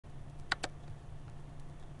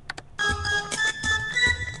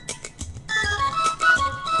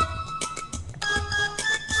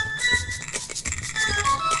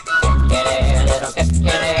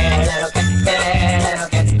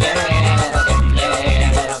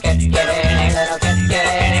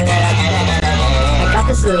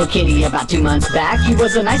little kitty about 2 months back. He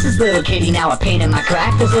was the nicest little kitty, now a pain in my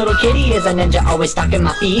crack. This little kitty is a ninja, always stalking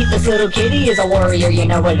my feet. This little kitty is a warrior, you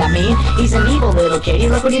know what I mean. He's an evil little kitty,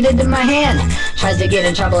 look what he did to my hand. Tries to get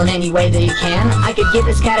in trouble in any way that he can. I could give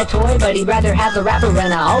this cat a toy, but he'd rather have the wrapper.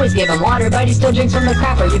 And I always give him water, but he still drinks from the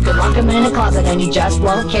crapper. You could lock him in a closet and he just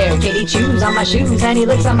won't care. Kitty chews on my shoes and he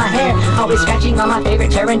licks on my hair. Always scratching on my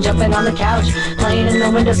favorite chair and jumping on the couch, playing in the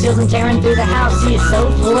windowsills and tearing through the house. He is so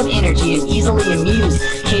full of energy and easily amused.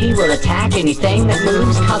 Kitty will attack anything that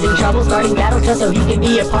moves, causing trouble, starting battles just so he can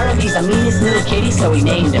be a part of. He's the meanest little kitty, so we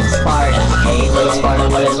named him Sparta. Hey little Sparta,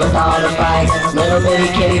 what is with all the fight? Little bitty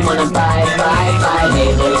kitty wanna fight, fight, fight.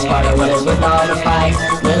 Hey little Sparta, what is with all the fight?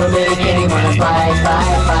 Little bitty kitty wanna fight,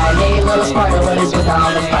 fight, fight. Hey little Sparta, what is with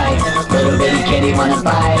all the fight? Little bitty kitty wanna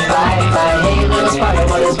fight, fight, fight. Hey little Sparta,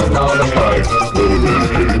 what is with all the fight? Little bitty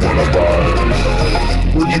kitty wanna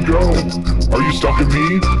fight. Where'd you go? Are you stalking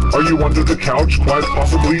me? Are you under the couch? Quite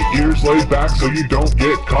possibly, ears laid back so you don't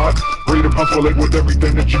get caught. Ready to punch my leg with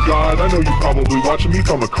everything that you got. I know you're probably watching me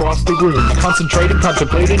from across the room, concentrating,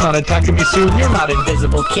 contemplating on attacking me soon. You're not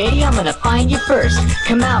invisible kitty, I'm gonna find you first.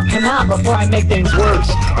 Come out before I make things worse.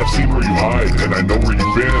 I've seen where you hide and I know where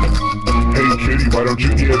you've been. Hey kitty, why don't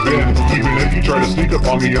you give in? Even if you try to sneak up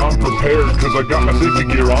on me, I'm prepared. Cause I got my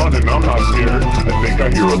safety gear on and I'm not scared. I think I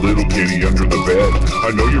hear a little kitty under the bed.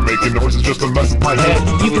 I know you're making noises just to mess with my head.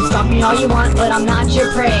 You can stalk me all you want, but I'm not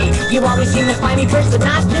your prey. You always seem to find me first, but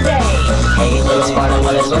not today. Hey little Sparta,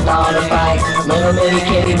 what is with all the fight? Little bitty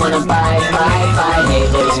kitty wanna fight, fight, fight. Hey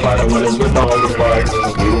little Sparta, what is with all the fight?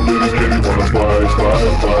 Little bitty kitty wanna fight,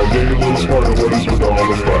 fight, fight.